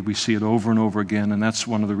David, we see it over and over again, and that's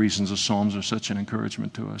one of the reasons the Psalms are such an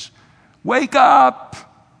encouragement to us. Wake up!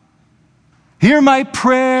 Hear my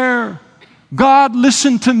prayer! God,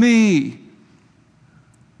 listen to me!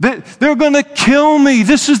 They're going to kill me.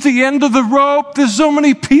 This is the end of the rope. There's so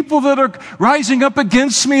many people that are rising up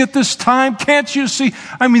against me at this time. Can't you see?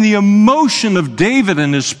 I mean, the emotion of David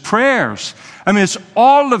and his prayers. I mean, it's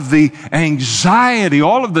all of the anxiety,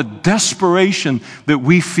 all of the desperation that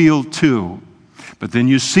we feel too. But then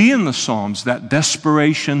you see in the Psalms that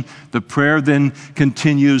desperation, the prayer then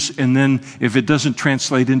continues, and then if it doesn't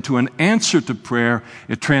translate into an answer to prayer,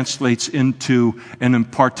 it translates into an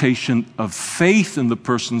impartation of faith in the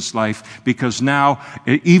person's life, because now,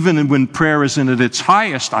 even when prayer isn't at its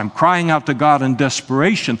highest, I'm crying out to God in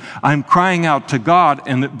desperation. I'm crying out to God,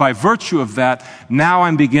 and by virtue of that, now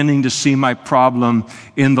I'm beginning to see my problem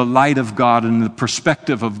in the light of God and the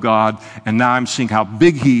perspective of God, and now I'm seeing how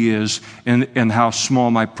big He is and how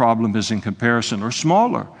small my problem is in comparison, or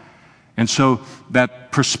smaller. And so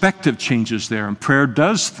that perspective changes there, and prayer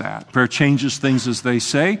does that. Prayer changes things, as they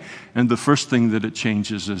say, and the first thing that it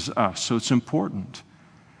changes is us. So it's important.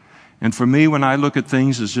 And for me, when I look at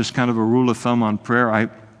things as just kind of a rule of thumb on prayer,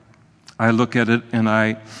 I look at it and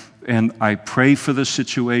I pray for the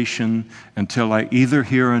situation until I either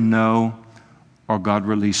hear a no or God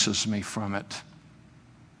releases me from it.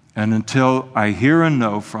 And until I hear a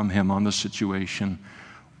no from him on the situation,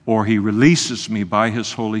 or he releases me by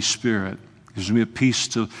his Holy Spirit, gives me a peace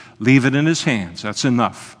to leave it in his hands, that's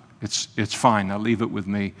enough. It's fine, now leave it with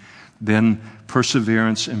me. Then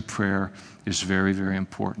perseverance in prayer is very, very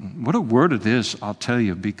important. What a word it is, I'll tell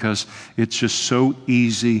you, because it's just so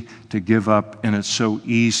easy to give up, and it's so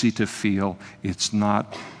easy to feel it's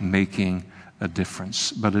not making a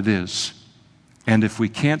difference. But it is. And if we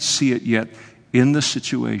can't see it yet in the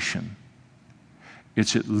situation,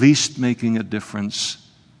 it's at least making a difference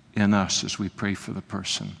in us as we pray for the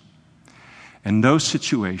person. And no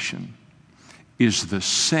situation is the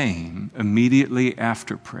same immediately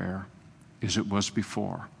after prayer as it was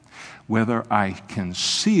before. Whether I can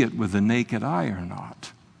see it with the naked eye or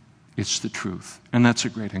not, it's the truth. And that's a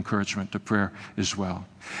great encouragement to prayer as well.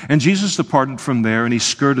 And Jesus departed from there, and he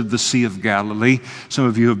skirted the Sea of Galilee. Some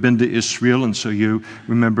of you have been to Israel, and so you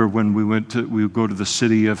remember when we would go to the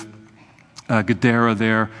city of Gadara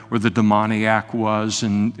there, where the demoniac was,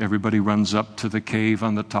 and everybody runs up to the cave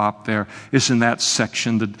on the top there. It's in that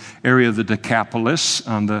section, the area of the Decapolis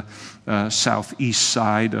on the southeast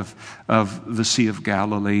side of the Sea of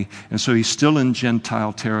Galilee. And so he's still in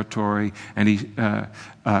Gentile territory, and he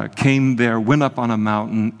came there, went up on a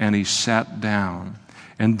mountain, and he sat down.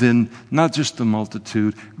 And then not just the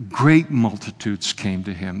multitude, great multitudes came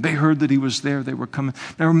to him. They heard that he was there. They were coming.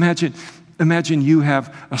 Now imagine you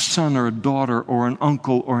have a son or a daughter or an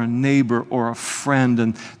uncle or a neighbor or a friend,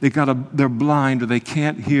 and they're blind, or they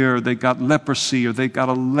can't hear, or they got leprosy, or they got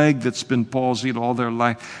a leg that's been palsied all their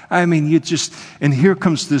life. I mean, and here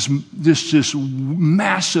comes this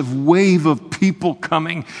massive wave of people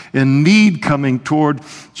coming and need coming toward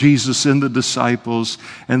Jesus and the disciples.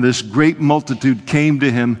 And this great multitude came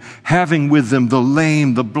to him, having with them the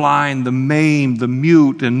lame, the blind, the maimed, the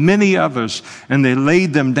mute, and many others. And they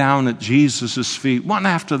laid them down at Jesus' feet, one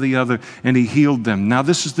after the other, and he healed them. Now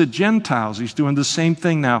this is the Gentiles. He's doing the same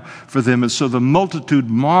thing now for them. And so the multitude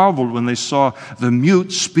marveled when they saw the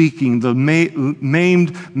mute speaking, the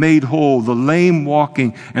maimed made whole, the lame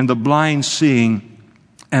walking, and the blind seeing,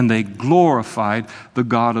 and they glorified the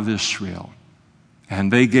God of Israel. And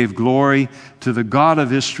they gave glory to the God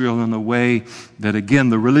of Israel in a way that, again,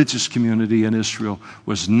 the religious community in Israel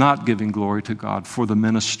was not giving glory to God for the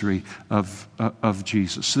ministry of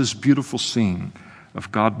Jesus. This beautiful scene of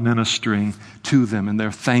God ministering to them and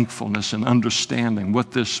their thankfulness and understanding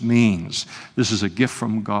what this means. This is a gift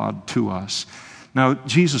from God to us. Now,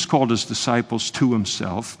 Jesus called his disciples to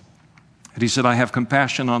himself. And he said, I have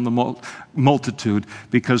compassion on the multitude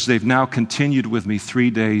because they've now continued with me 3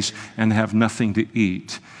 days and have nothing to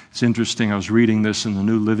eat. It's interesting. I was reading this in the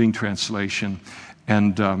New Living Translation.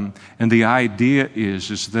 And the idea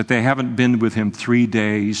is that they haven't been with him 3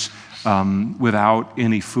 days without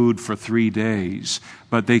any food for 3 days.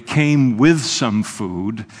 But they came with some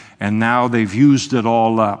food, and now they've used it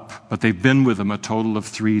all up. But they've been with him a total of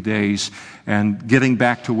 3 days. And getting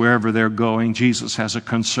back to wherever they're going, Jesus has a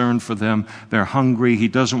concern for them. They're hungry. He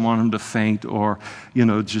doesn't want them to faint or,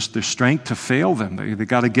 just their strength to fail them. They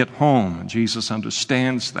got to get home. And Jesus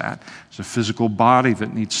understands that. It's a physical body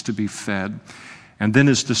that needs to be fed. And then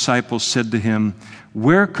his disciples said to him,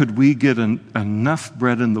 where could we get enough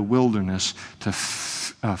bread in the wilderness to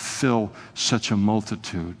fill such a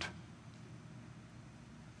multitude?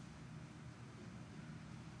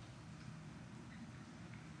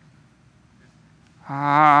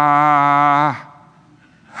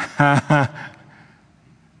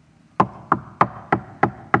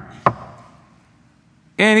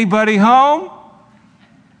 Anybody home?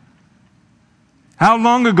 How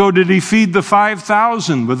long ago did he feed the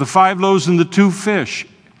 5,000 with the 5 loaves and the 2 fish?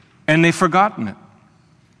 And they've forgotten it.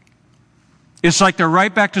 It's like they're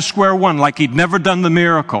right back to square one, like he'd never done the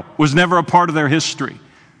miracle, was never a part of their history.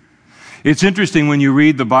 It's interesting when you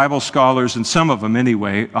read the Bible scholars, and some of them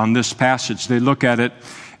anyway, on this passage, they look at it,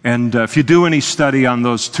 and if you do any study on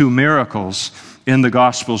those 2 miracles in the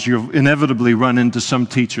Gospels, you'll inevitably run into some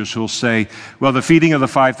teachers who'll say, well, the feeding of the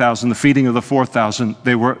 5,000, the feeding of the 4,000,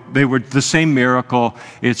 they were the same miracle.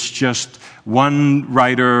 It's just one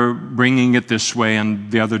writer bringing it this way and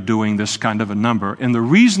the other doing this kind of a number. And the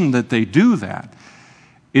reason that they do that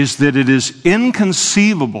is that it is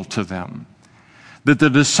inconceivable to them that the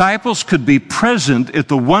disciples could be present at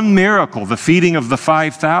the one miracle, the feeding of the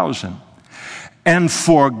 5,000, and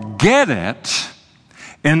forget it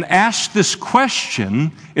and ask this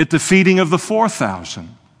question at the feeding of the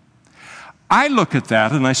 4,000. I look at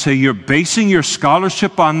that and I say, you're basing your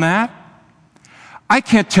scholarship on that? I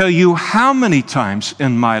can't tell you how many times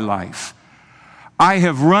in my life I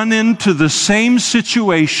have run into the same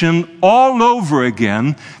situation all over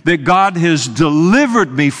again that God has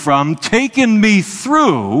delivered me from, taken me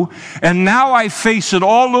through, and now I face it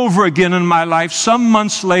all over again in my life some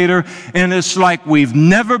months later, and it's like we've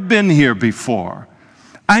never been here before.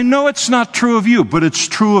 I know it's not true of you, but it's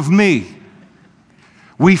true of me.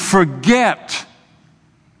 We forget.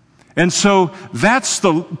 And so that's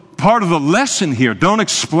the part of the lesson here. Don't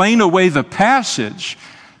explain away the passage.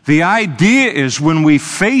 The idea is when we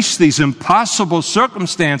face these impossible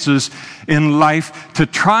circumstances in life to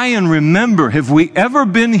try and remember, have we ever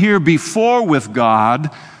been here before with God?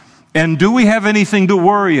 And do we have anything to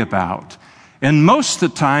worry about? And most of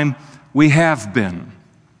the time, we have been.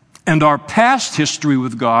 And our past history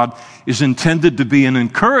with God is intended to be an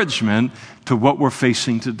encouragement to what we're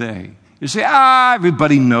facing today. You say,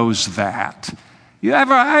 everybody knows that.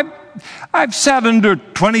 I've sat under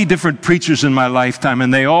 20 different preachers in my lifetime,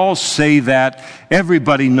 and they all say that.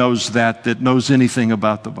 Everybody knows that knows anything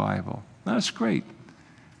about the Bible. That's great.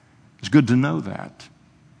 It's good to know that.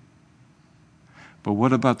 But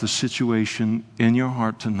what about the situation in your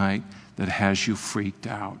heart tonight that has you freaked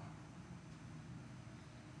out?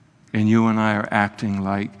 And you and I are acting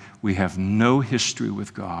like we have no history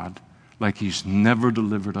with God, like He's never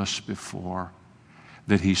delivered us before,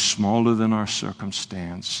 that He's smaller than our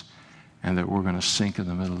circumstance, and that we're going to sink in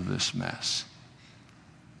the middle of this mess.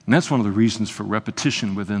 And that's one of the reasons for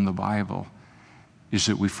repetition within the Bible, is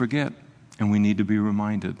that we forget, and we need to be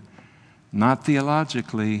reminded. Not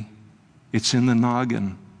theologically, it's in the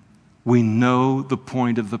noggin. We know the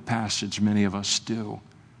point of the passage, many of us do.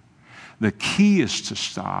 The key is to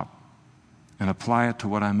stop and apply it to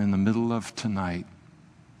what I'm in the middle of tonight,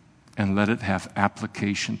 and let it have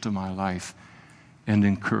application to my life and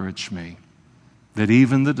encourage me. That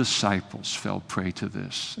even the disciples fell prey to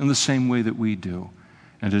this in the same way that we do.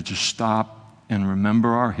 And to just stop and remember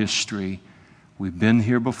our history. We've been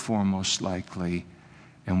here before, most likely.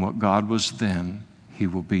 And what God was then, He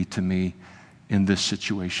will be to me in this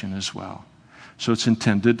situation as well. So it's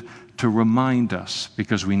intended to remind us,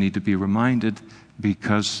 because we need to be reminded,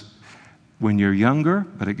 because when you're younger,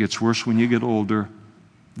 but it gets worse when you get older,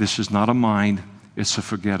 this is not a mind, it's a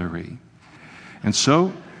forgettery. And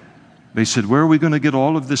so they said, where are we going to get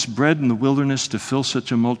all of this bread in the wilderness to fill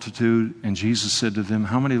such a multitude? And Jesus said to them,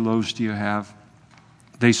 how many loaves do you have?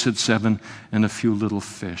 They said 7 and a few little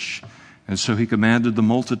fish. And so He commanded the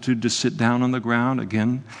multitude to sit down on the ground.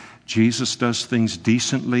 Again, Jesus does things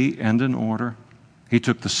decently and in order. He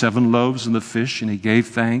took the 7 loaves and the fish, and He gave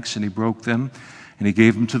thanks, and He broke them. And He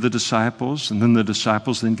gave them to the disciples, and then the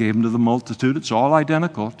disciples then gave them to the multitude. It's all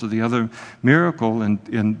identical to the other miracle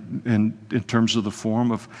in terms of the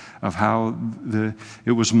form of how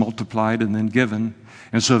it was multiplied and then given.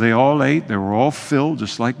 And so they all ate. They were all filled,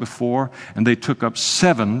 just like before. And they took up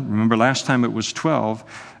 7. Remember, last time it was 12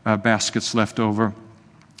 baskets left over.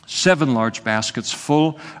 7 large baskets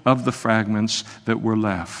full of the fragments that were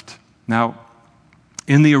left. Now,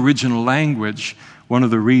 in the original language, one of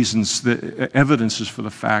the reasons, the evidences for the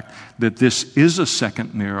fact that this is a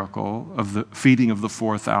second miracle of the feeding of the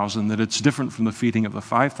 4,000, that it's different from the feeding of the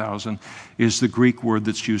 5,000, is the Greek word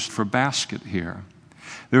that's used for basket here.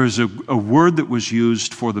 There is a word that was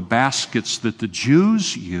used for the baskets that the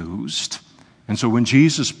Jews used. And so when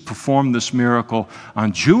Jesus performed this miracle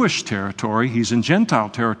on Jewish territory, He's in Gentile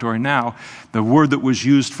territory now, the word that was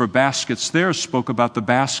used for baskets there spoke about the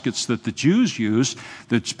baskets that the Jews used.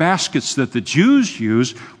 The baskets that the Jews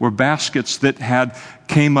used were baskets that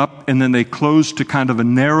came up and then they closed to kind of a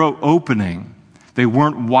narrow opening. They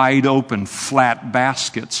weren't wide open, flat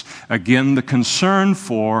baskets. Again, the concern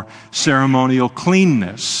for ceremonial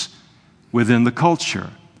cleanness within the culture.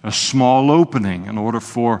 A small opening in order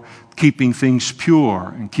for keeping things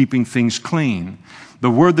pure and keeping things clean. The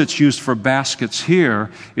word that's used for baskets here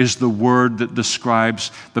is the word that describes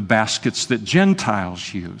the baskets that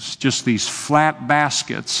Gentiles use. Just these flat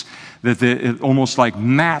baskets that almost like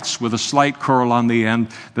mats with a slight curl on the end,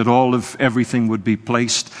 that all of everything would be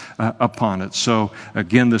placed upon it. So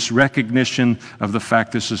again, this recognition of the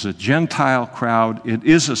fact this is a Gentile crowd. It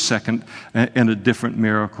is a second and a different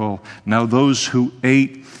miracle. Now those who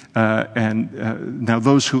ate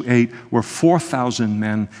were 4,000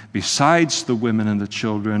 men besides the women and the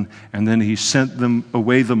children. And then He sent them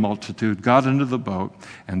away, the multitude, got into the boat,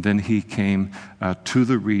 and then He came to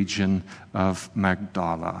the region of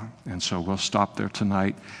Magdala. And so we'll stop there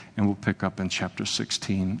tonight, and we'll pick up in chapter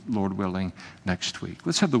 16, Lord willing, next week.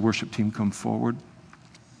 Let's have the worship team come forward.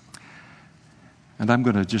 And I'm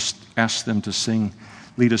going to just ask them to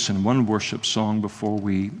lead us in one worship song before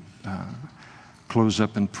we close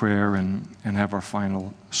up in prayer and have our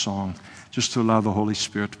final song, just to allow the Holy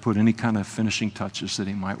Spirit to put any kind of finishing touches that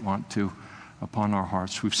He might want to upon our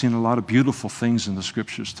hearts. We've seen a lot of beautiful things in the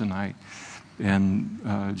Scriptures tonight,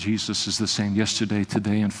 and Jesus is the same yesterday,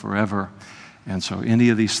 today, and forever. And so any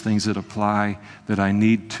of these things that apply that I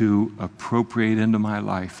need to appropriate into my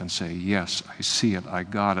life and say, yes, I see it, I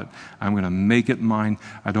got it, I'm going to make it mine.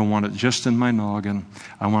 I don't want it just in my noggin.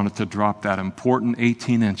 I want it to drop that important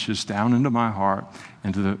 18 inches down into my heart,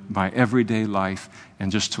 into my everyday life,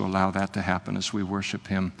 and just to allow that to happen as we worship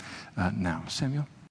Him now. Samuel?